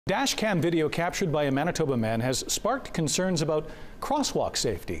Dashcam video captured by a Manitoba man has sparked concerns about crosswalk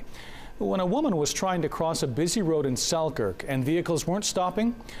safety. When a woman was trying to cross a busy road in Selkirk and vehicles weren't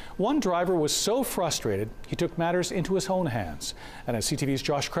stopping, one driver was so frustrated he took matters into his own hands. And as CTV's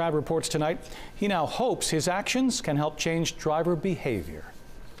Josh Crabb reports tonight, he now hopes his actions can help change driver behavior.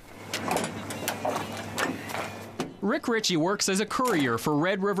 Rick Ritchie works as a courier for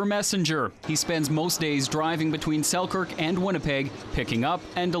Red River Messenger. He spends most days driving between Selkirk and Winnipeg, picking up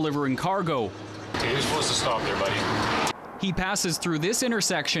and delivering cargo. Okay, you're supposed to stop there, buddy. He passes through this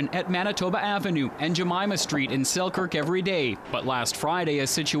intersection at Manitoba Avenue and Jemima Street in Selkirk every day. But last Friday, a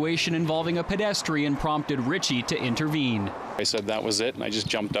situation involving a pedestrian prompted Ritchie to intervene. I said that was it, and I just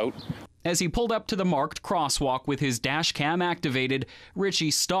jumped out. As he pulled up to the marked crosswalk with his dash cam activated, Ritchie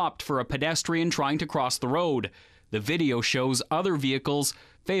stopped for a pedestrian trying to cross the road. The video shows other vehicles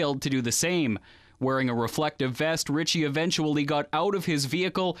failed to do the same. Wearing a reflective vest, Ritchie eventually got out of his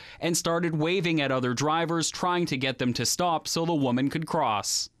vehicle and started waving at other drivers, trying to get them to stop so the woman could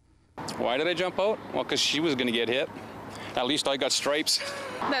cross. Why did I jump out? Well, because she was going to get hit. At least I got stripes.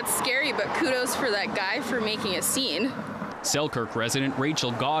 That's scary, but kudos for that guy for making a scene. Selkirk resident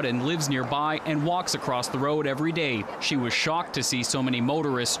Rachel Godden lives nearby and walks across the road every day. She was shocked to see so many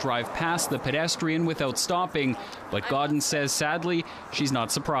motorists drive past the pedestrian without stopping, but Godden says sadly she's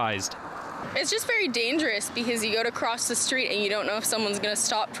not surprised. It's just very dangerous because you go to cross the street and you don't know if someone's going to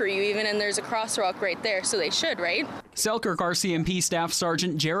stop for you even, and there's a crosswalk right there, so they should, right? Selkirk RCMP Staff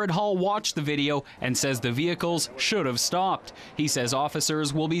Sergeant Jared Hall watched the video and says the vehicles should have stopped. He says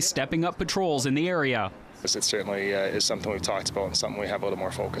officers will be stepping up patrols in the area. It certainly is something we've talked about and something we have a little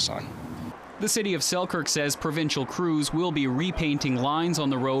more focus on. The city of Selkirk says provincial crews will be repainting lines on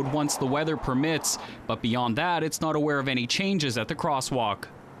the road once the weather permits, but beyond that, it's not aware of any changes at the crosswalk.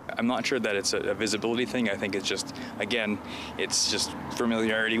 I'm not sure that it's a visibility thing. I think it's just, again, it's just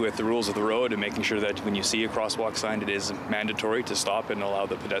familiarity with the rules of the road and making sure that when you see a crosswalk sign, it is mandatory to stop and allow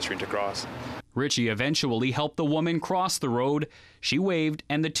the pedestrian to cross. Ritchie eventually helped the woman cross the road. She waved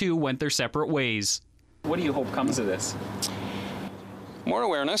and the two went their separate ways. What do you hope comes of this? More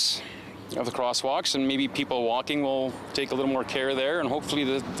awareness of the crosswalks, and maybe people walking will take a little more care there, and hopefully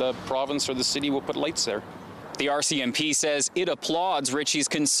the province or the city will put lights there. The RCMP says it applauds Ritchie's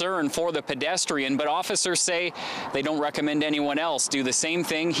concern for the pedestrian, but officers say they don't recommend anyone else do the same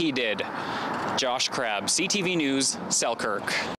thing he did. Josh Crabb, CTV News, Selkirk.